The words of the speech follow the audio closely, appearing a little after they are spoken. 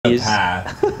the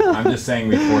path. I'm just saying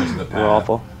we forged the path. We're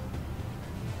awful.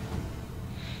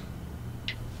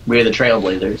 We're the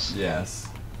Trailblazers. Yes.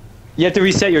 You have to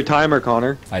reset your timer,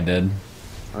 Connor. I did.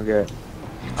 Okay.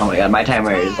 Oh my god, my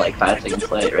timer is like 5 seconds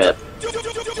late, rip.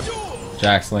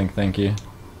 Jax Link, thank you.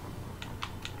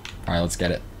 Alright, let's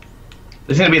get it.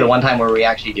 This is gonna be the one time where we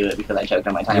actually do it because I choked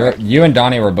on my timer. You and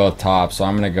Donnie were both top, so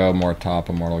I'm gonna go more top.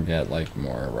 Immortal get like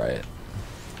more right.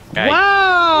 Okay.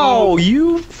 Wow!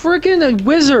 You freaking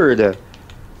wizard!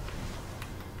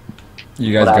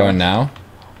 You guys going now?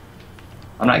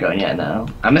 I'm not going yet, no.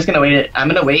 I'm just gonna wait. I'm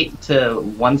gonna wait to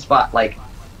one spot, like,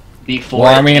 before.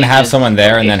 Well, are we gonna have someone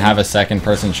there and then have a second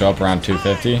person show up around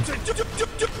 250?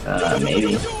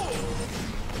 Maybe.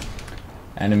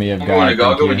 Enemy of God. I'm going to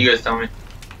Goggle when you guys tell me.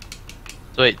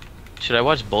 So wait, should I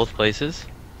watch both places?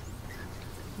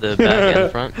 The back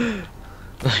and front?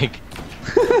 Like...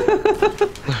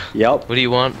 Yep. What do you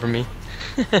want from me?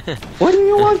 What do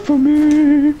you want from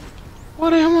me? What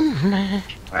do you want from me?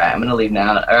 Alright, I'm gonna leave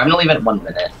now. Or I'm gonna leave at 1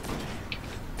 minute.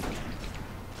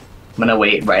 I'm gonna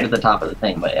wait right at the top of the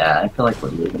thing, but yeah, I feel like we're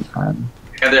losing time.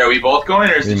 Heather, are we both going,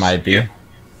 or is We might be.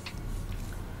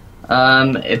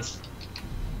 It's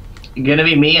gonna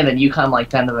be me, and then you come like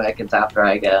 10 seconds after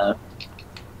I go.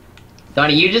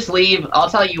 Donnie, you just leave. I'll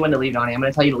tell you when to leave, Donnie. I'm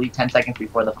gonna tell you to leave 10 seconds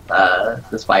before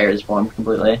the spire is formed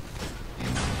completely.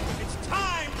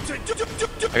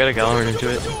 I gotta Gallagher into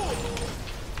it.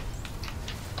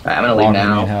 Alright, I'm gonna leave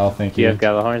now. Hell, thank Do you you. have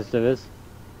Gallagher's to this?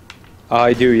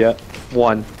 I do, yeah.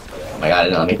 1. Oh my god, I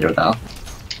didn't let me through it though.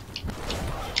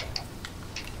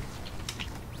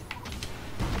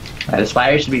 Alright, the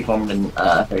spire should be formed in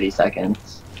 30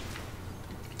 seconds.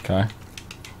 Okay.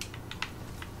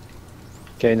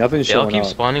 Okay, nothing's They all showing keep up.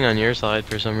 spawning on your side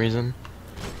for some reason.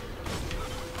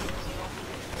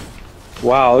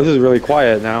 Wow, this is really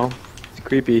quiet now. It's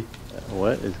creepy.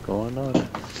 What is going on?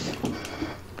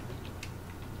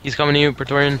 He's coming to you,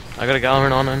 Praetorian. I got a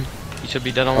Gallagher on him. He should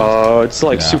be dead almost. Oh, it's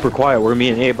like Yeah. super quiet. Where me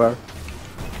and Abe are.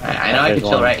 Alright, I know I can There's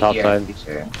chill one right top here. side. Be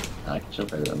sure. No, I can chill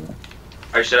further than that.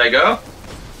 Alright, should I go?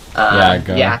 Yeah,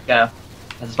 go. Yeah, go.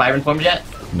 Has the spire been formed yet?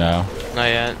 No. Not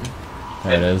yet.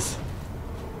 There it is.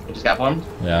 It just got formed?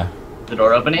 Yeah. The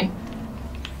door opening?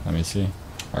 Let me see.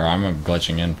 Or I'm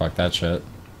glitching in. Fuck that shit.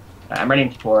 I'm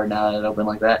running forward now that it opened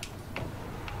like that.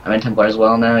 I'm in Templar as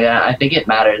well now, yeah. I think it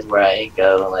matters where I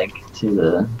go, like, to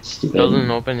the stupid...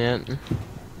 Doesn't open yet.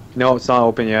 No, it's not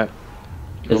open yet.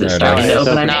 Is it There it starting is. to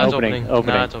open? I Now mean? it's Opening, opening.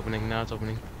 opening. Now it's opening. Now it's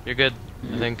opening. You're good,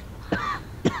 I think.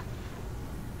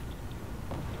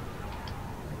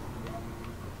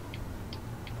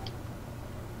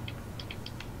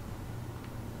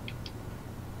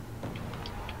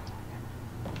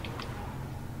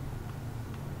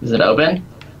 Is it open?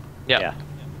 Yeah.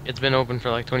 It's been open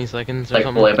for like 20 seconds It's or like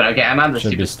something. fully open. Okay, I'm on the Should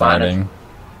be stupid spot. starting.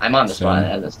 I'm on the spot. soon.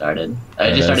 It hasn't started. There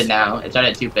It it just started is. now. It started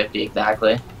at 250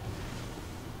 exactly.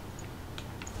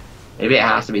 Maybe it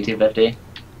has to be 250.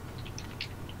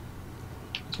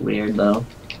 It's weird though.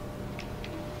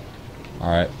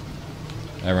 Alright.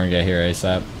 Everyone get here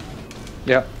ASAP.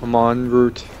 Yeah, I'm en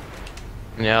route.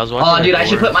 Yeah, I was watching. Oh, that dude, I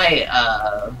should door. put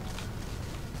my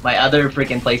my other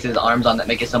freaking places arms on that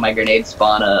make it so my grenades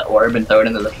spawn a orb and throw it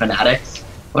into the fanatics.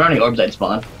 What are many orbs I'd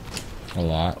spawn? A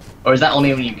lot. Or is that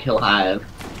only when you kill Hive?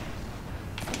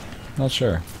 Not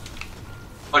sure.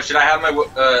 Oh, should I have my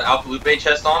Alpha Lupe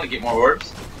chest on to get more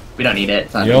orbs? We don't need it.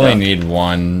 It's not You good only enough. need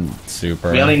one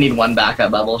super. We only need one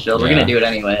backup bubble shield. We're Yeah. gonna do it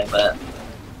anyway, but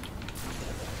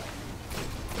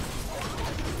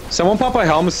Someone pop a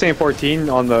helmet Saint 14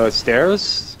 on the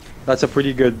stairs. That's a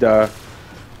pretty good.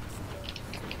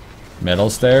 Middle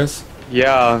stairs?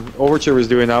 Yeah, Overture was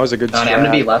doing that. Was a good. Donnie, I'm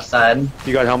gonna be left side.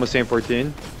 You got helmet Saint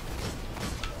 14.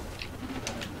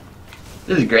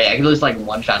 This is great. I can just like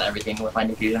one shot everything with my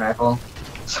diffusion rifle.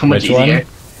 So much Which one? easier.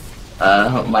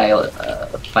 My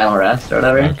final rest or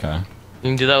whatever. Okay. You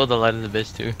can do that with the light of the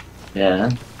bitch too.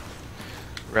 Yeah.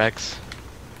 Rex.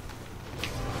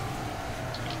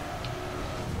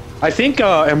 I think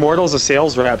Immortal's a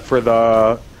sales rep for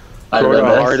the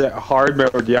Crota hard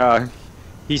mode. Yeah,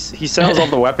 he sells all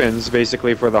the weapons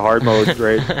basically for the hard mode,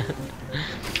 right?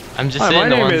 I'm just Hi, saying my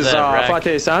the name ones is that wreck.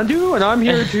 Fateh Sandu, and I'm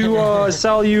here to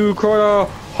sell you Crota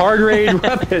hard raid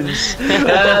weapons.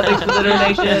 Thanks for the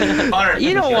donation. Connor,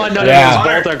 You don't want none Yeah. of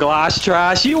this bolt of glass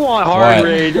trash. You want hard What?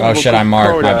 raid. Oh shit, I'm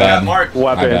marked. My Crota bad. Mark.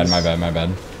 weapons. My bad.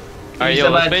 Alright,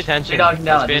 yo, let's pay attention.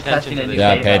 Let's pay attention to this.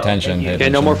 Yeah, game. pay attention. Okay,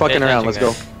 no more Pay fucking around. Let's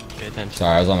attention, go. guys. Pay attention.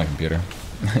 Sorry, I was on the computer.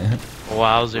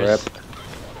 Wowzers. Rip.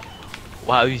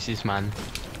 Wowzers, man.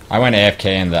 I went AFK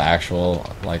in the actual,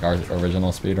 like, our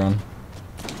original speedrun.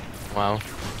 Wow.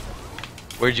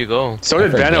 Where'd you go? So did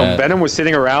forget. Venom. Venom was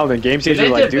sitting around and Did Gamesager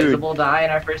like, dude. Devisible die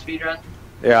in our first speedrun?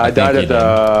 Yeah, I think died he at the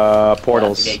Yeah,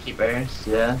 portals. the gatekeepers,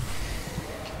 yeah.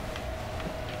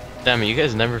 Damn it, you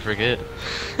guys never forget.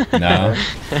 No.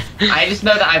 I just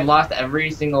know that I've lost every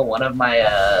single one of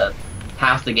my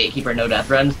past the gatekeeper no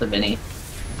death runs to Vinny.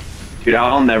 Dude,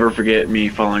 I'll never forget me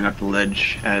falling off the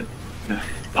ledge at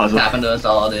It's puzzle. happened to us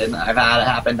all, dude. I've had it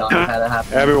happen, Don's had it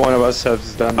happen. Every one of us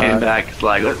has done Came that. back, it's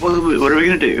like, what are we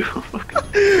gonna do?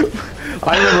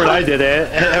 I remember when I did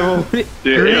it. And everyone,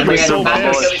 Dude, Green it was was so a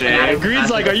bubble pissed. shame. Green's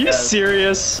like, are you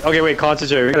serious? Okay, wait,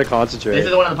 concentrate. We gotta concentrate. This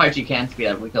is one of the parts you can speed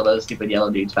up. We kill those stupid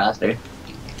yellow dudes faster.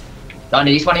 Don,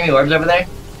 are you spawning me orbs over there?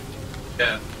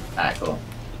 Yeah. Alright, cool.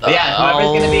 But yeah,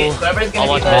 whoever's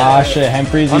gonna be the Ah, shit,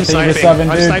 Hempreys, you I'm think you're sniping. subbing,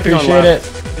 I'm dude. sniping on Appreciate it. left.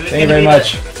 Thank you very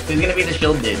much. Who's gonna be the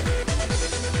shield dude?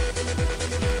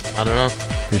 I don't know.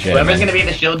 Appreciate it, Whoever's man. gonna be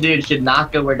the shield dude should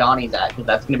not go where Donnie's at, because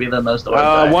that's gonna be the most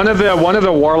orbs. One of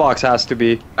the warlocks has to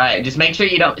be. Alright, just make sure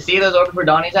you don't see those orbs where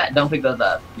Donnie's at. Don't pick those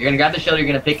up. You're gonna grab the shield. You're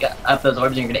gonna pick up those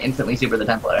orbs, and you're gonna instantly super the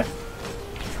Templar.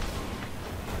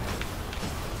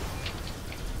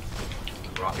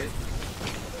 Rocket.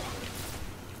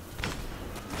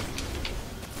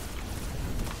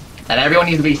 And everyone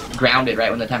needs to be grounded right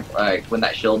when the when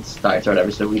that shield starts or whatever,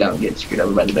 so we don't get screwed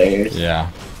over by the barriers. Yeah.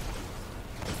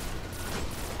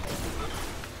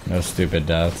 No stupid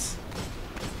deaths.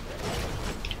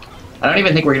 I don't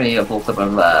even think we're gonna need a full clip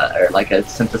of or like a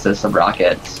synthesis of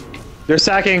rockets. They're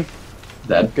sacking.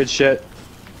 Dead. Good shit.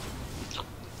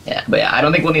 Yeah, but yeah, I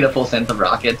don't think we'll need a full synth of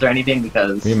rockets or anything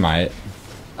because We might.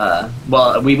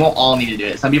 well, we won't all need to do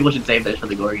it. Some people should save this for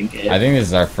the Gorgon kid. I think this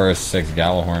is our first 6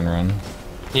 Gallahorn run.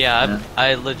 Yeah,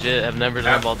 I legit have never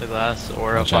done a Baltic Glass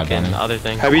or a Good job, fucking Danny. other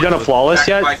thing. Have you done a flawless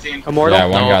yet? Sacrificing. Immortal? Yeah,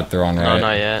 one No. got thrown No, right.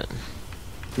 not yet.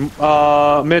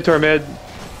 Mid to our mid.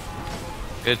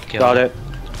 Good kill. Got it.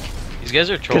 These guys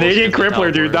are trolls. Canadian 'cause they Crippler,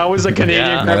 dude. teleport. That was a Canadian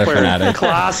Yeah. Another Crippler. fanatic.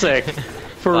 Classic.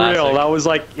 For Classic. real. That was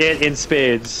like it in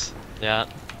spades. Yeah.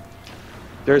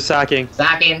 They're sacking.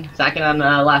 Sacking on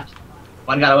the left.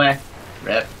 One got away.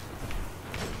 Rip.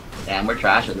 Damn, we're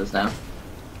trash at this now.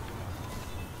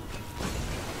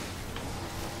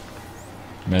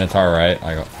 Minotaur right.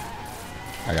 I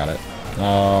got it.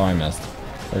 Oh, I missed.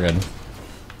 We're good.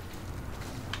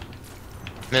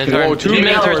 Minotaur. Whoa, 2 Two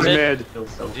Minotaurs mid. mid. Feels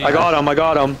so Jeez. I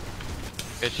got him.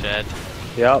 Good shed.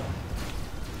 Yep.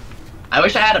 I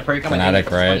wish I had a perk on my Fanatic,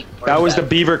 team. right? That was the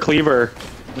Beaver Cleaver.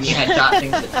 When you headshot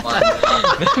things, it's fun.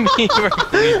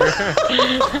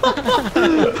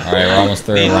 Alright, we're almost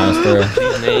through. We're almost through.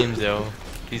 These names, yo.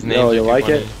 These names Yo, are you too like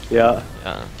funny. it? Yeah.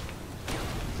 Yeah.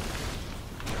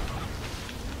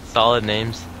 Solid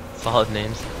names. Solid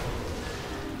names.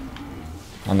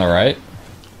 On the right?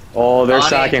 Oh, they're Bonnie.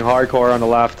 sacking hardcore on the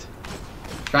left.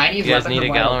 Try and use You guys weapons need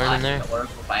from a one of the Gallon in last there?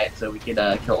 Oracle fight so we could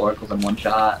kill oracles in one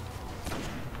shot.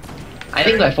 I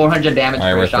think like 400 damage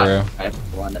Alright, per we're shot. through. Right,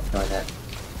 one that's going in.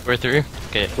 We're through?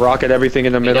 Okay. Rocket everything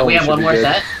in the middle. Don't we have should one be more good.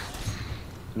 set?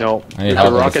 No. I need We have help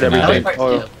to with rocket the That was everything. fanatic. part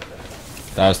Oh,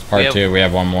 two. That was part We have- 2. We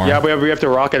have one more. yeah, we have to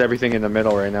rocket everything in the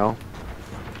middle right now.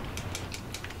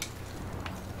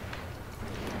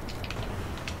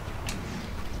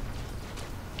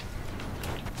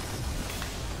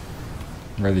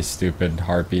 Where are these stupid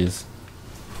harpies?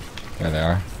 There they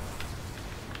are.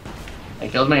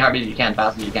 Like, kill as many heartbeats as you can,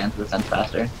 fast as you can, so the sense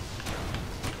faster.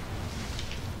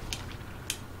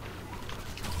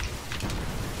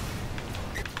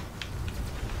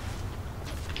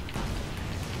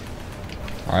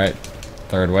 Alright.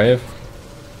 Third wave.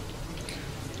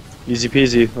 Easy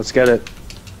peasy. Let's get it.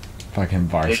 Fucking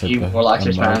Barsh If with you the warlocks are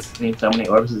unloads. fast, need so many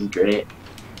orbs is great.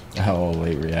 Oh,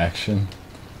 late reaction.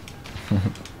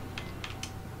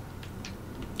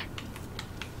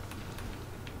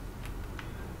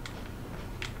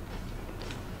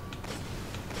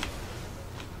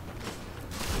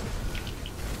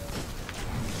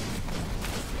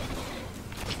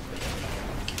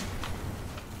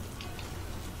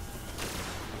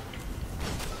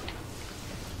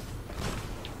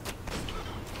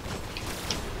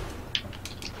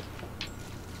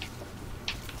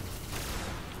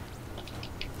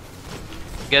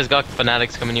 You guys got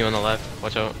fanatics coming you on the left.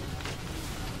 Watch out.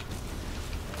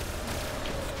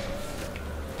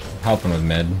 Helping with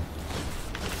mid.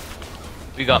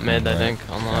 We got mid, I Right. think.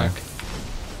 Unlock. Okay.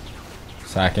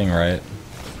 Sacking right.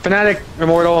 Fanatic,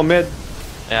 Immortal, mid.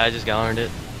 Yeah, I just Gallered it.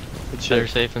 Good Better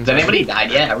shit. safe than Has sorry. anybody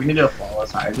died yet? Are we gonna do a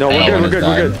flawless hard? No, we're Bam. good, One we're has good,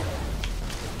 we're died.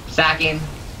 good. Sacking.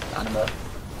 Dynamo.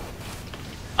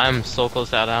 I'm so close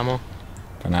to out of ammo.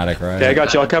 Fanatic right. Okay, I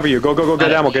got you. I'll cover you. Go,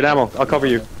 get ammo, get ammo. I'll cover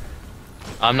you.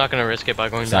 I'm not gonna risk it by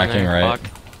going Sacking down there. right.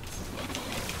 Fuck.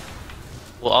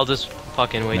 Well, I'll just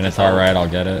fucking wait. Minotaur right, I'll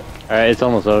get it. Alright, it's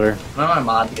almost over. I want a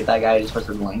mod to get that guy who just puts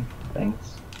his link things.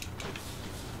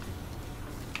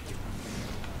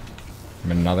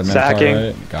 Another Minotaur Sacking.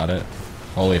 right, got it.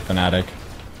 Holy fanatic.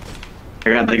 I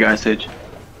got the guy sage.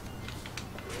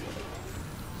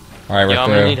 Alright, we're Yo, I'm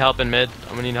through. gonna need help in mid.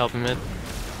 I'm gonna need help in mid.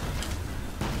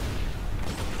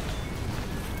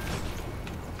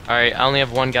 Alright, I only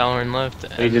have one Gallahorn left.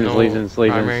 And Legions, no legions,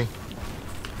 legions. primary.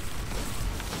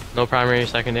 No primary or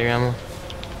secondary ammo. Alright,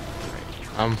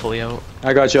 I'm fully out.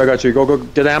 I got you. Go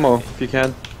get ammo if you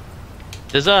can.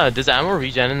 Does ammo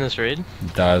regen in this raid?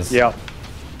 Does. Yeah.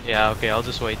 Yeah, okay, I'll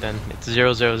just wait then. It's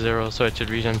 0-0-0, so it should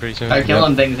regen pretty soon. Start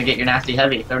killing things and get your nasty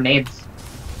heavy. Throw nades.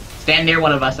 Stand near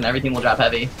one of us and everything will drop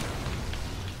heavy.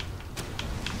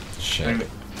 Shit.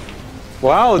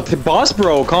 Wow, boss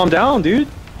bro, calm down, dude.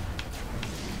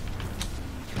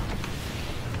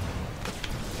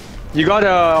 You got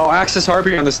Axis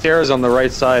Harpy on the stairs on the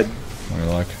right side. Let me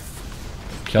look.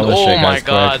 Kill this Oh shit, my guys,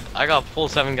 god, quick. I got full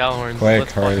 7 Gallahorns. Quick,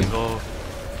 Let's hurry. fucking go.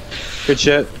 Good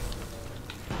shit.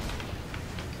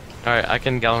 Alright, I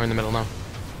can Gallahorn in the middle now.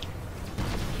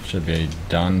 Should be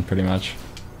done, pretty much.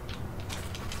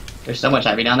 There's so much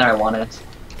heavy down there, I want it.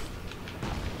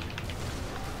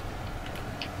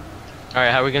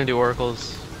 Alright, how are we gonna do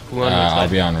oracles? Who on which I'll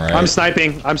side? be on right. I'm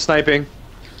sniping.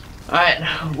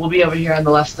 Alright, we'll be over here on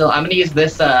the left still. I'm gonna use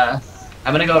this, I'm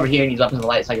gonna go over here and use up in the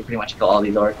light so I can pretty much kill all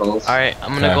these oracles. Alright,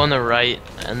 I'm gonna Okay. go on the right,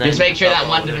 and then... Just make sure that double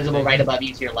one over divisible everything. right above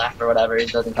you to your left or whatever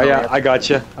it doesn't Oh kill yeah, you. I got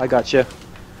you.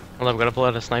 Hold on, I'm gonna pull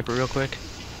out a sniper real quick.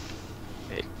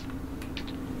 Okay.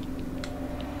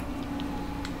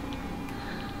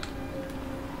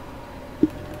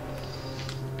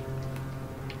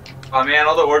 Oh man,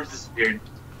 all the orbs disappeared.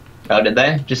 Oh, did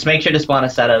they? Just make sure to spawn a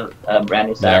set of brand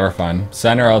new set. Yeah, we're fine.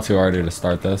 Center L2 R2 to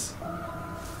start this.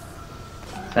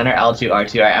 Center L2,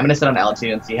 R2. Alright, I'm gonna sit on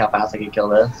L2 and see how fast I can kill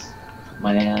this.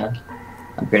 My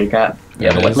upgraded crap. There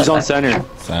it but what's is. Who's that on then?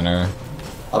 center? Center,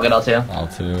 I'll get L2.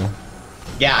 L2.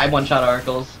 Yeah, I one-shot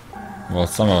oracles. Well,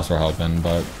 some of us were helping,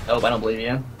 but Nope, I don't believe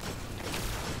you.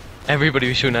 Everybody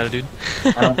was shooting at a dude.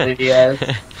 I don't believe you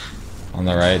guys. on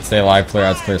the right. Stay alive, clear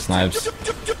outs, clear snipes.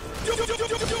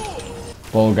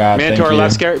 Bull God, thank Minotaur you.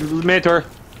 left scare. Minotaur.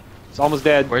 It's almost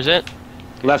dead. Where's it?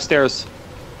 Left stairs.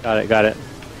 Got it.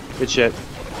 Good shit.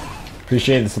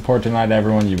 Appreciate the support tonight,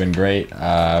 everyone. You've been great.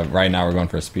 Right now we're going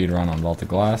for a speed run on Vault of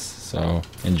Glass, so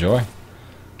enjoy.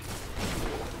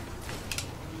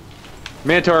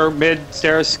 Minotaur mid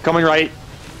stairs coming right.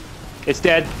 It's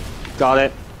dead. Got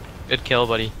it. Good kill,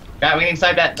 buddy. Yeah, we can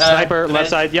snipe that. Sniper left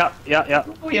side. Yeah.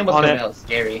 Oh, you almost On killed me. it. That was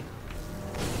scary.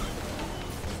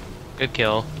 Good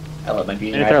kill. I love my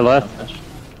fusion. Minotaur rifle left. so much.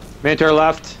 Minotaur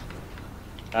left.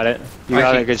 Got it. You got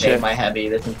Archie it. Good saved shit. my heavy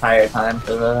this entire time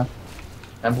for the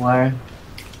Templar.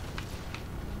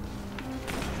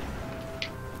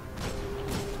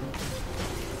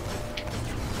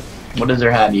 What does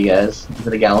Zer have, you guys? Is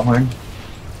it a Gallahorn?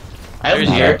 I hope There's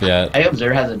Not Zer. up yet. I hope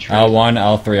Zer has a tree. L1,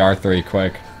 L3, R3,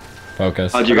 quick.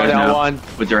 Focus. How'd you I got guys know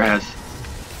L1. what their has?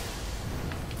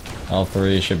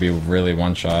 L3 should be really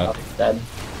one Oh, shot. he's dead.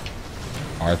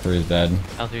 R3 is dead.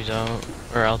 L3's out.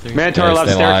 Or L3. Minotaur Okay, left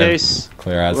stay alive. staircase.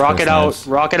 Clear as Rocket out.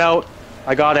 Rocket out.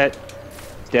 I got it.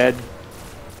 Dead.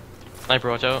 Sniper,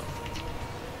 watch out.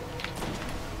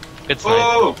 Good snipe.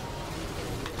 Oh!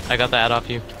 I got the ad off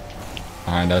you.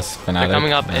 Behind us. They're Fanatic.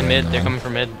 coming up in mid. They're Everyone. coming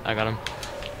from mid. I got him.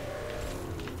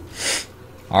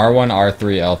 R1,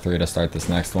 R3, L3 to start this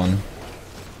next one.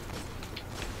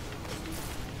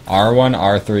 R1,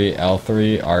 R3,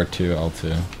 L3, R2,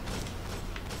 L2.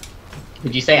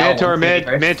 Did you say Minotaur L1 mid.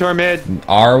 first? Minotaur mid.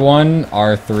 R1,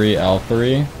 R3,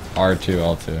 L3, R2,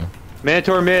 L2.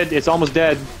 Minotaur mid. It's almost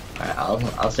dead. Alright,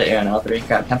 I'll sit here on L3.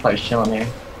 Crap, Templar's chilling here.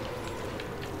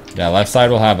 Yeah, left side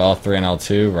will have L3 and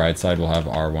L2, right side will have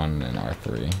R1 and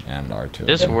R3 and R2.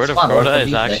 This Yeah, Word of spawn Crota orc is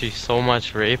music. actually so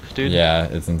much rape, dude. Yeah,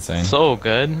 it's insane. So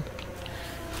good.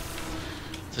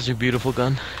 Such a beautiful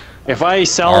gun. If I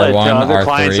sell it to R1, other R3.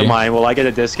 clients of mine, will I get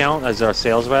a discount as our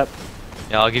sales rep?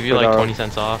 Yeah, I'll give you For like the- 20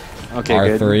 cents off. Okay,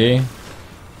 good. R3,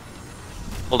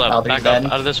 Hold up, L3's back dead.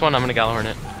 up. Out of this one, I'm gonna Gallahorn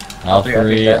it.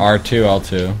 L3, dead. R2,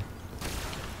 L2.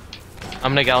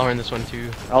 I'm gonna Gallahorn this one too.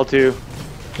 L2.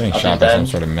 Getting L2 shot by dead. some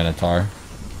sort of Minotaur.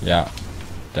 Yeah,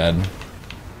 dead.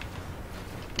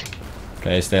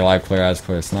 Okay, stay alive, clear eyes,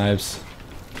 clear snipes.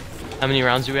 How many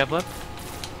rounds do we have left?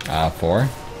 4.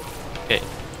 Okay.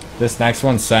 This next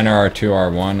one, center R2,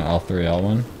 R1,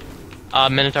 L3,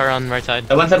 L1. Minotaur on right side.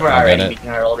 The ones that we're I'll get already it. beating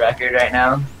our old record right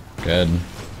now. Good.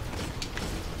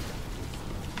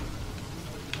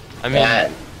 I mean,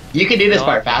 Yeah, you could do this no,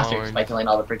 part faster Gallahorn. just by killing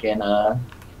all the freaking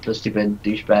those stupid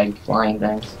douchebag flying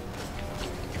things.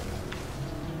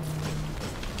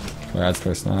 That's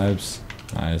for snipes.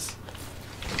 Nice.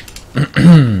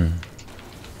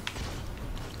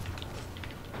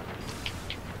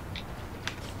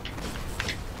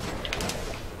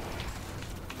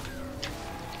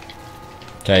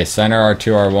 Okay, center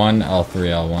R2, R1, L3,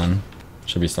 L1.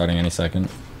 Should be starting any second.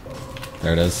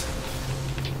 There it is.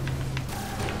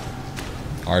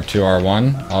 R2,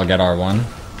 R1. I'll get R1.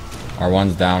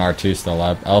 R1's down, R2 still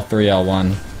up. L3,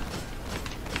 L1.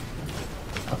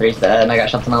 L3's dead, and I got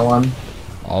shots on L1.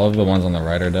 All of the ones on the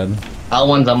right are dead.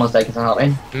 L1's almost dead, can someone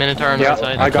help me? Minotaur on Yeah, right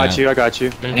side. I got you. I got you.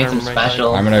 I need Minotaur some on right side.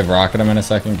 special. I'm gonna rocket him in a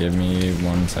second. Give me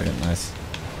 1 second. Nice.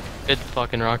 Good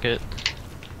fucking rocket.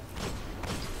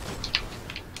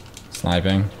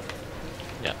 Sniping.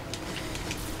 Yeah.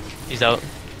 He's out.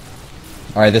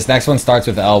 Alright, this next one starts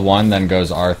with L1, then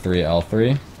goes R3,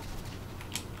 L3.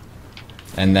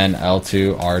 And then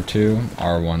L2, R2,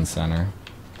 R1 center.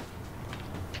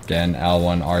 Again,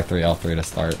 L1, R3, L3 to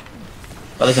start.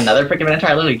 Oh, there's another freaking Minotaur.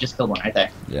 I literally just killed one right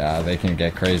there. Yeah, they can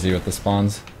get crazy with the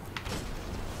spawns.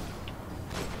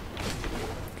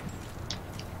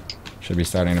 Should be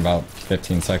starting in about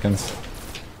 15 seconds.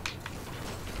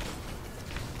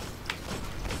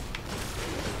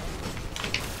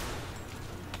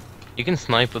 You can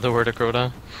snipe with the word of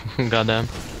Crota. Goddamn.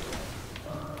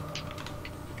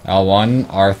 L1,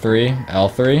 R3,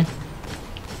 L3.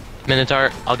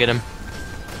 Minotaur, I'll get him.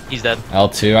 He's dead.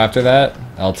 L2 after that.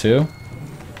 L2.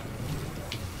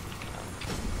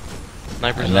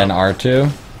 Sniper's And then up.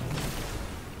 R2.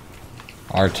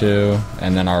 R2,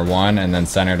 and then R1, and then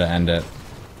center to end it.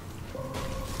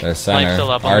 There's center. still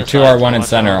up on the R2, side, R1, and watch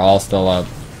center out. all still up.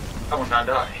 I will not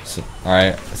die. So,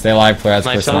 alright, stay alive, players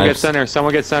for Someone get snipes. center.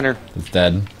 Someone get center. It's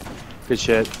dead. Good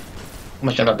shit. I'm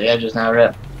gonna jump up the edges now,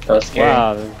 Rip. That was scary.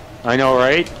 Wow. I know,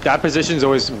 right? That position's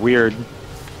always weird.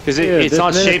 Because Dude, it's this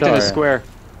not shaped in a Minotaur. square.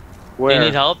 Do Where? you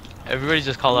need help? Everybody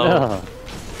just call out. No.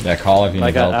 Yeah, call if you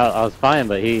Like need help. I was fine,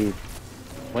 but he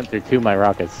went through 2 of my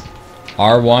rockets.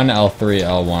 R1, L3,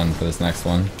 L1 for this next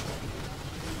one.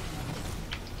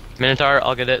 Minotaur,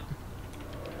 I'll get it.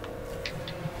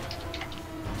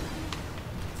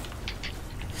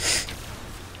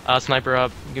 Sniper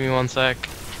up. Give me 1 sec.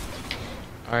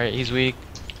 Alright, he's weak.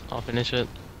 I'll finish it.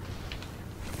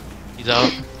 He's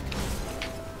out.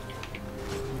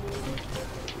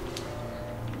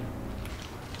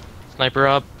 Sniper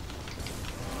up.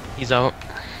 He's out.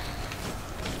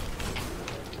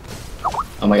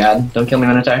 Oh my god, don't kill me,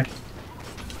 Minotaur.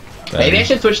 Dead. Maybe I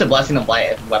should switch to Blessing of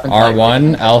Blight if weapons.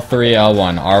 R1, L3,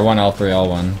 L1. R1, L3,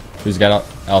 L1. Who's got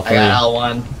L3? I got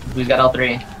L1. Who's got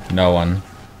L3? No one.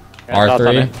 Yeah, it's all R3,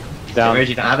 coming. Down. Where'd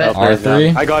you not have it? L3.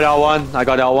 R3, I got L1. I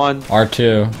got L1.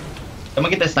 R2, Someone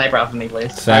get this sniper off of me,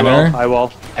 please. center, I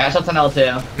will. I got shots on L2.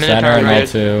 center, Minotaur and right.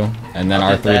 L2, and then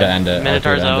L2 R3 dead. to end it.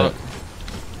 Minotaur's R3 to end out. it.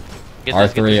 Get R3,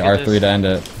 this, get this, get R3 this. to end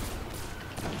it.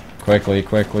 Quickly,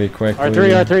 quickly, quickly.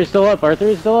 R3 still up.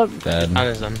 R3 still up. Dead. On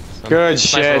his done. Good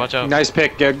Sniper, shit. watch out. Nice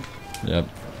pick, Gig. Yep.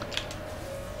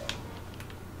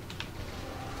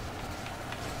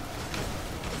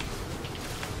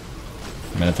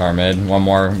 Minotaur mid. One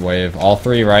more wave. All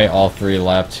 3 right, all 3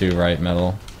 left, 2 right,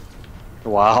 middle.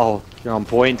 Wow. You're on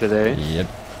point today. Yep.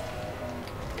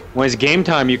 When it's game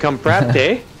time, you come prepped,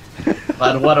 eh?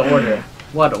 But what order?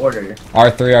 What order?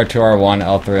 R3, R2, R1,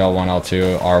 L3, L1,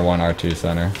 L2, R1, R2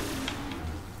 center.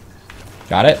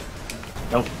 Got it?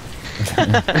 Nope.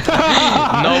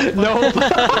 Nope. Nope.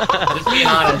 Just being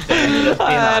honest. Dude. Just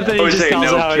being honest. He always just say tells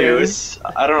no how it too. is.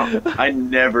 I don't. I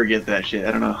never get that shit.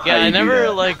 I don't know. Yeah, how I you do never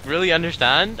that. like really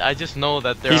understand. I just know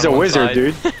that they're He's a on one wizard, side.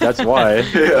 dude. That's why.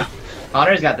 Yeah.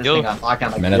 Connor's got this Yo. thing on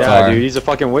lockdown. Like, Minotaur. Yeah, dude. He's a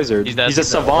fucking wizard. He's dead. He's a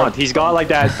savant. He's got like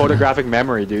that photographic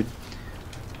memory, dude.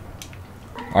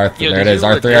 R3, Yo, there it did is. you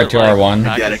R3, legit, R2, like, R1.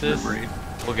 Pathetic practices? memory.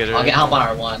 We'll get it. I'll get help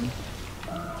on R1.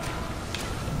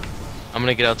 I'm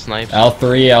gonna get out sniped. L3,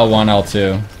 L1,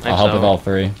 L2. I'll Thanks, help with Al. all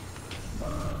 3.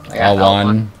 I got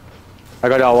L1. I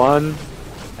got L1.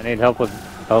 I need help with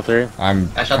L3.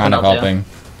 I'm I shot kind the of L2. helping.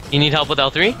 You need help with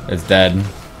L3? It's dead.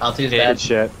 L2's Okay. Good dead.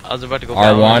 shit. I was about to go.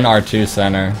 R1, Valorant. R2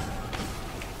 center.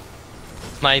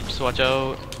 Snipes, watch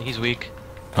out. He's weak.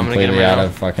 I'm gonna get him Completely right out now.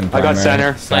 of fucking I primary. got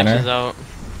center. Snipes is Center. out.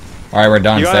 Alright, we're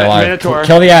done. You got Stay it, alive. Minotaur.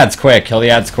 Kill the ads quick. Kill the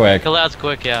ads quick. Kill ads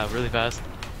quick, yeah, really fast.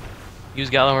 Use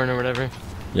Galahorn or whatever.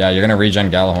 Yeah, you're gonna regen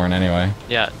Galahorn anyway.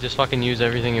 Yeah, just fucking use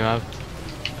everything you have.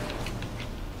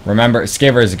 Remember,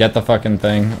 Skivers, get the fucking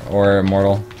thing. Or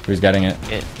Immortal. Who's getting it?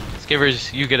 Okay.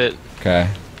 Skivers, you get it. Okay.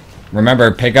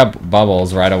 Remember, pick up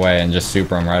bubbles right away and just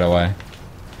super them right away.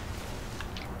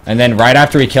 And then right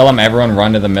after we kill him, everyone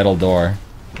run to the middle door.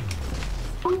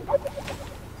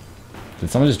 Did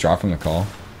someone just drop from the call?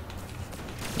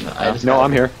 I just No, got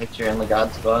I'm a here. Picture in the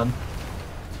God Squad.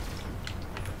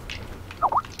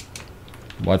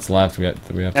 What's left? We have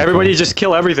to Everybody just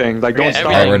kill everything. Like, don't stop.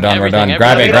 Alright, we're done, we're done. Everything,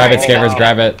 Grab it, grab it, everything. Skivers,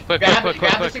 grab it. Quick, Grab quick, the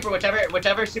quick, quick. super,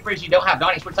 whichever supers you don't have.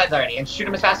 Donnie, switch sides already, and shoot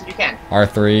them as fast as you can.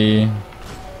 R3.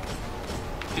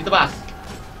 Shoot the boss.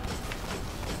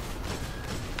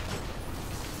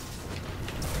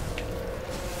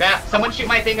 Grab, someone shoot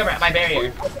my thing over my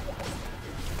barrier.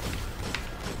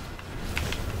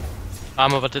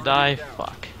 I'm about to die.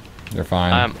 Fuck. You're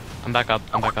fine. I'm back up.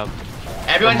 I'm back up.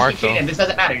 Everyone Mark, just keep shooting. though. This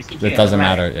doesn't matter. Just keep shooting. It doesn't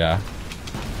matter, yeah.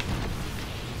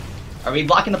 Are we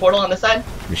blocking the portal on this side?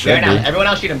 We should be. Now. Everyone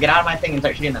else shoot them. Get out of my thing and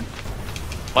start shooting them.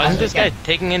 Why isn't this Okay. guy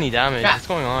taking any damage? Yeah. What's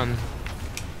going on?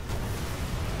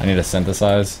 I need to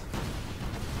synthesize.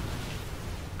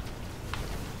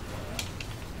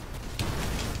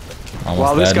 Almost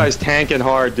Wow, this dead. guy's tanking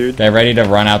hard, dude. Okay, ready to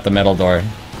run out the middle door.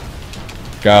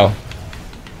 Go.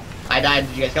 I died.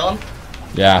 Did you guys kill him?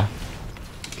 Yeah.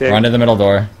 Okay. Run to the middle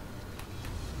door.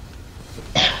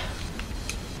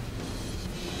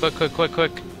 Quick, quick, quick,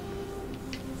 quick.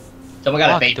 Someone got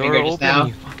a Fuck, fake door finger just open, now.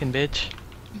 you fucking bitch.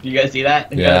 Do you guys see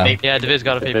that? You Yeah. got a fake Yeah, Diviz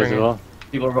got a fake ringer. Invisible.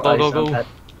 people were Go, go, go.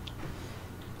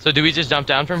 So do we just jump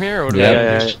down from here, or do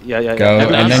Yeah. we? Yeah. Go,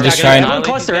 Everyone, and then just try and- everyone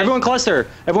cluster.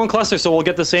 Everyone cluster. So we'll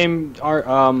get the same.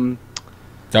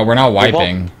 So we're not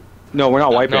wiping. No, we're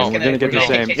not wiping. No. we're gonna get the We're gonna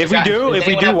same. take If we do, Does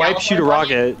anyone have wipe, shoot a Galliford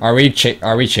rocket.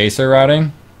 Are we chaser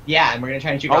routing? Yeah, and we're gonna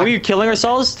try and shoot. Are we killing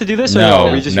ourselves to do this, or No,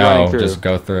 are we just running through? just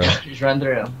go through. Just run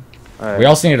through. Alright. We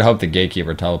also need to hope the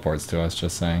gatekeeper teleports to us,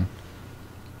 just saying.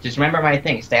 Just remember my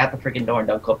thing. Stay out the freaking door and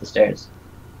don't go up the stairs.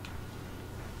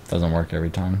 Doesn't work every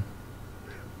time.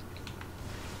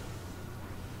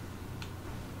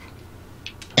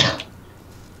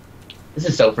 This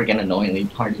is so freaking annoyingly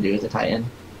hard to do as a tie-in.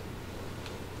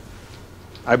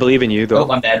 I believe in you, though.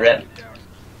 Oh, I'm dead, Rip.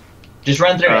 Just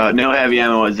run through it. No heavy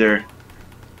ammo is there.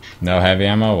 No heavy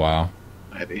ammo? Wow.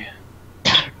 Heavy.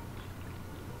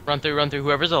 Run through, run through.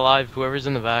 Whoever's alive, whoever's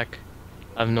in the back.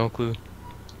 I have no clue.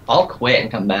 I'll quit and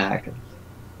come back.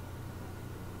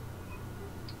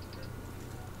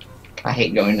 I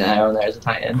hate going down there as a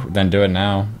tie-in. Then do it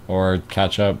now, or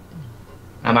catch up.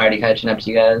 I'm already catching up to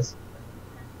you guys.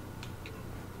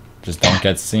 Just don't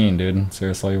get seen, dude.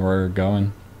 Seriously, we're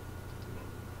going.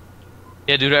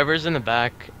 Yeah, dude, whoever's in the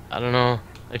back, I don't know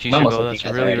if you I'm should almost go. with That's you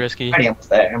guys really already. risky. I'm already almost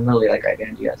there. I'm literally like right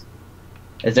behind you guys.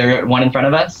 Is there one in front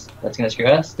of us that's gonna screw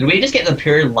us? Did we just get the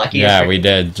pure luckiest? Yeah, we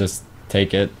did. Just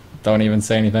take it. Don't even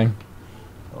say anything.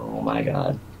 Oh my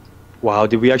god. Wow,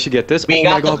 did we actually get this? We oh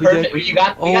got my god, the perfect. we did. You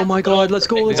got. we Oh got my the- god, let's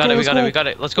go, We let's got go, it, we let's got go. it, we got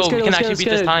it. Let's go. Let's get We it, can let's get it, actually let's beat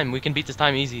get this it. time. We can beat this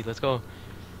time easy. Let's go.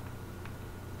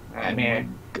 Alright, I'm here.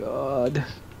 God.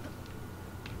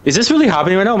 Is this really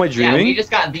happening right now? Am I Yeah, dreaming? we just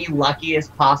got the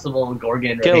luckiest possible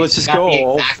Gorgon. Okay, let's just go.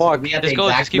 Oh, fuck. We got Just the go,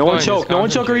 exact, just keep No one going, choke. just No one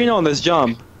choke concentrate. Reno on this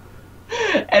jump.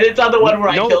 and it's on the one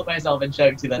where No- I killed myself and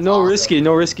choked too. That's No awesome.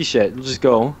 risky shit. We'll just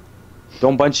go.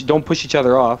 Don't push each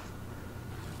other off.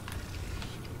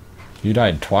 You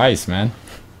died twice, man.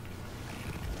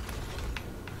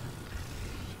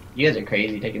 You guys are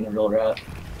crazy taking the real route.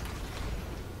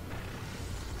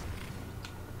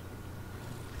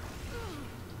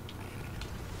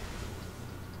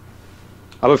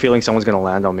 I have a feeling someone's gonna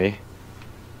land on me.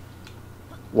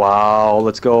 Wow,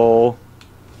 let's go.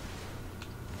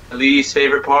 Least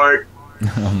favorite part.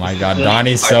 Oh my god,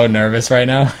 Donnie's so nervous right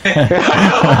now.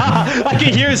 I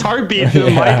can hear his heartbeat through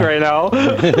the Yeah. mic right now.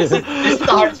 This is the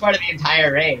hardest part of the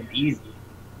entire raid. Easy.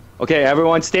 Okay,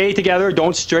 everyone stay together.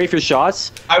 Don't strafe your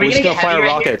shots. Are we We're gonna just get gonna heavy fire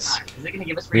right here? rockets. Is it gonna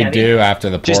give us free We heavy? do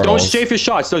after the Just don't portals. strafe your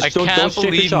shots. I Don't can't strafe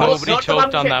your believe shots. nobody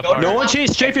choked on that part. No one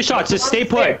strafe your shots. Just stay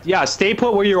put. Yeah, stay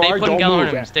put where you Stay are. put in Don't move.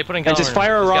 Gallahorn. Stay put in Gallahorn. And just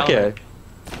fire a rocket.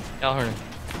 Gallahorn.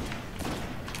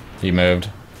 He moved.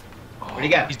 Where'd he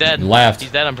go? He's dead. Left.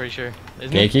 He's dead, I'm pretty sure.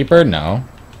 Isn't he? Gatekeeper? No.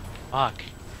 Fuck.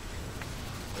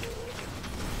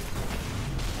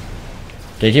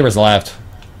 Gatekeeper's left.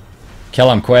 Kill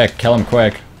him quick. Kill him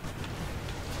quick.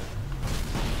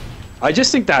 I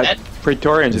just think that Dead?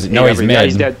 Praetorian just No, ate he's everything. Yeah, mid.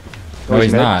 he's dead. No,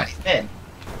 he's mid. not. He's dead.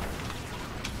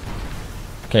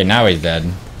 Okay, now he's dead.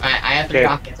 Alright, I have 3 Okay,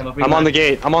 rockets. I'm I'm on the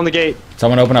gate. I'm on the gate.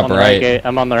 Someone open up On the right right. gate.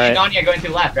 I'm on the Right. right. Don, you're going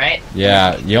through left, right?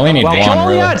 Yeah, you only need Well, kill one, all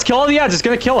the really. ads. Kill all the ads. It's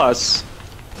gonna kill us.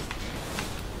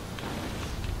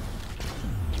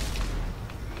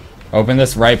 Open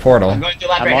this right portal. I'm going through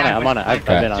left I'm right on it. now. I'm on it. I've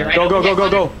Okay. been on You're it. right Go, over go, here. go,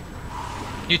 go, go.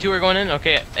 You two are going in?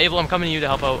 Okay, Abel, I'm coming to you to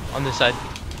help out on this side.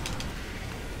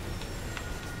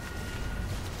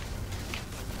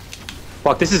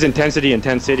 Fuck, this is intensity in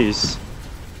 10 cities.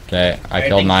 Okay, I Everything's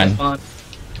killed mine. respawned.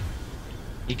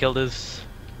 He killed his...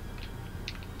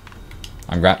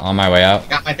 I'm on my way out.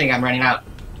 Got my thing. I'm running out.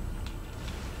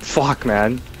 Fuck,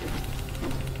 man.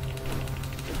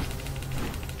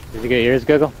 Did you get yours,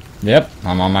 Giggle? Yep,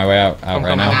 I'm on my way out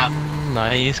right now.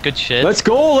 Nice, good shit. Let's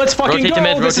go. Let's fucking rotate go. to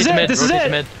mid, This is rotate to it. mid, This is rotate to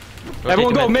it. mid. Rotate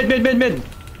Everyone to go mid.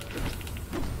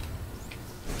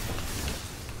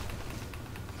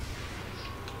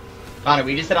 Connor,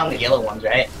 we just hit on the yellow ones,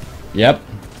 right? Yep.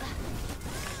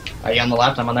 Are you on the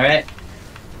left? I'm on the right.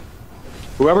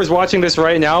 Whoever's watching this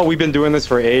right now, we've been doing this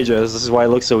for ages. This is why it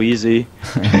looks so easy.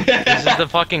 This is the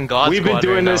fucking god We've been squad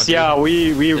doing right this, now, yeah.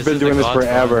 dude. We've This been is the doing this god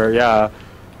forever, yeah.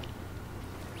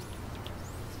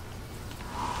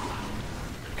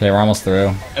 Okay, we're almost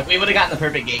through. If we would have gotten the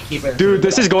perfect gatekeeper. Dude,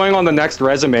 this is going on the next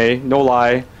resume. No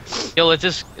lie. Yo,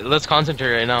 let's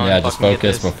concentrate right now. Yeah, and just fucking get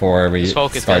focus this. before we Just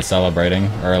focus, start guys. celebrating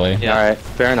early. Yeah. All right,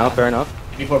 fair enough.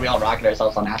 Before we all rocket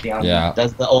ourselves on Atheon. Yeah.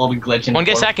 Does the old glitch in One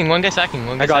guy four- sacking.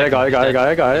 I got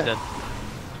it.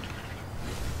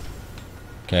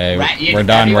 Okay, Right, you- we're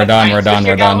done. everyone- We're switch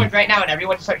your done. galwards right now, and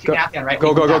everyone just start shooting Atheon, right?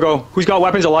 Go. Who's got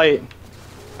weapons of light?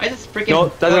 Why is this freaking? No,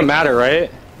 doesn't matter, right?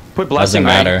 Put blessing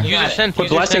Doesn't on. matter. Use your synth. Put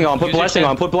use your blessing synth, on. Put use your blessing synth.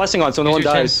 on. Put blessing on, so no one Use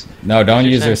your dies. No, don't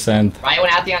Use use your your synth. Right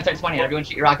when Atheon starts 20, everyone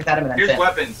shoot your rockets at him and then Here's sit.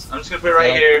 weapons. I'm just gonna put it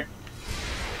right here.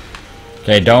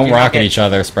 Okay, don't Your rocket rocket. each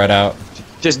other. Spread out.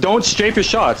 Just don't strafe your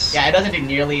shots. Yeah, it doesn't do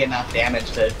nearly enough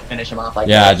damage to finish him off like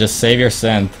Yeah, that. just save your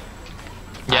synth.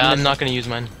 Yeah, I'm not gonna use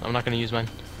mine.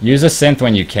 Use a synth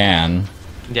when you can.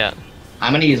 Yeah.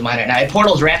 I'm gonna use mine right now.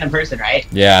 Portal's random person, right?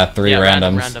 Yeah, 3 Yeah,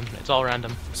 randoms. random. It's all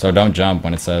random. So don't jump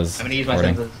when it says. I'm gonna use my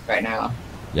recording. senses right now.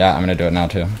 Yeah, I'm gonna do it now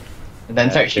too. And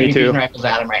then start shooting me too. fusion rifles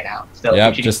at him right now. Still, Yep,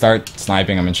 keep shooting. just start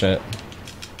sniping them and shit.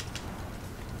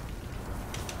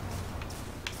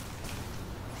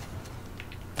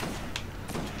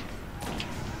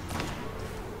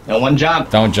 No one jump.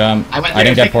 Don't jump. I went I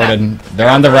didn't there get and picked ported. They're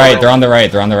on the right. They're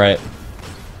on the right.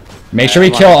 Make sure we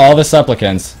come kill all the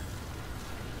supplicants.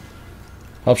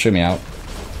 Help shoot me out.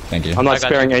 Thank you. I'm I not got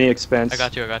sparing you. any expense. I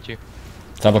got you.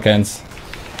 Supplicants.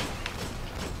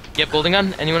 You have golden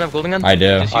gun? Anyone have golden gun? I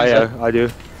do. Just use it. I do.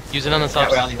 Use it on the That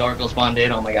subs. where all these oracles spawned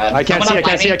in. Oh my god. I can't see. Someone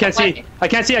I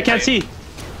can't see.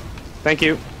 Thank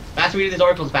you. The faster we do these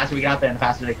oracles, the faster we get out there, and the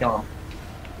faster they kill them.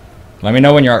 Let me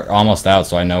know when you're almost out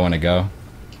so I know when to go.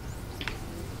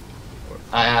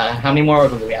 How many more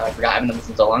oracles do we have? I forgot. I haven't done this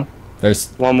in so long. There's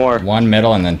One more. 1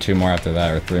 middle and then 2 more after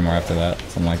that, or 3 more after that,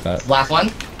 something like that. Last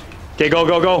one. Okay,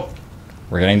 go.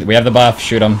 We have the buff.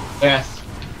 Shoot him. Yes.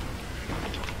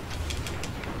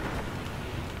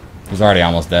 He's already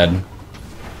almost dead.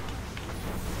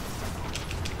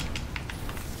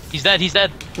 He's dead.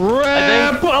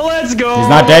 Rip! Let's go. He's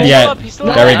not dead yet. He's still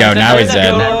up. There we go. Now he's Go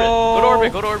dead.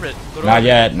 to orbit. Not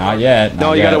yet. No, you yet.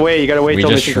 gotta wait. We till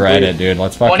just mission shredded, complete. dude.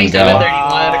 Let's fucking 27, go.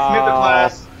 31. Commit the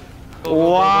class.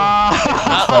 Wow.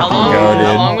 How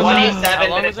long was that? 27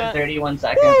 minutes and 31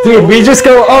 seconds. Dude, we just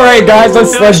go. All right, guys.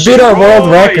 Let's beat our world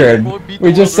record.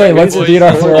 We just say let's beat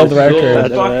our world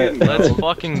record. Let's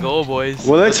fucking go, boys.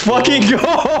 Well, let's fucking go.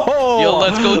 Yo,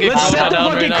 let's go get Let's set Crota the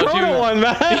down fucking right now, Crota too. one,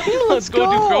 man. Let's go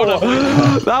do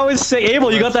Crota. That was sick.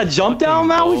 Abel, you got that jump down,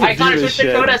 man? We I can gotta do this switch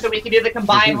to shit. Crota so we can do the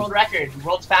combined world record.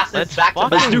 World's fastest Let's back to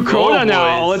fucking Let's do back. go, Crota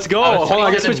now. boys. Let's go. I was Hold on,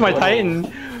 I gotta thinking switch my of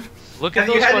Titan. Look at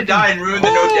Because you those had to fucking die and ruin the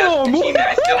no death Boom. team, and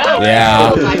I still have Yeah.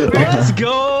 Let's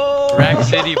go. Rack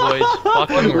City, boys.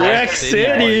 Fucking Rack boys.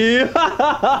 City.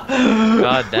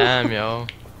 God damn, yo.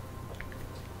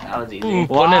 That was easy. Ooh,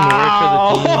 putting in work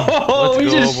for the team. Let's we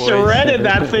go, just boys. shredded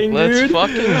that thing, Let's dude.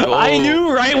 fucking go. I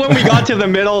knew right when we got to the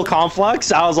middle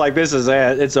conflux, I was like, this is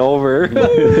it. It's over.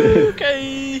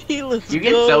 Okay, let's You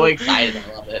get go. so excited.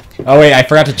 I love it. Oh wait, I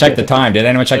forgot to check the time. Did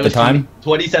anyone check It the was time?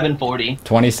 27:40.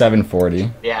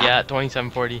 27:40. Yeah. Yeah,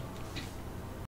 27:40.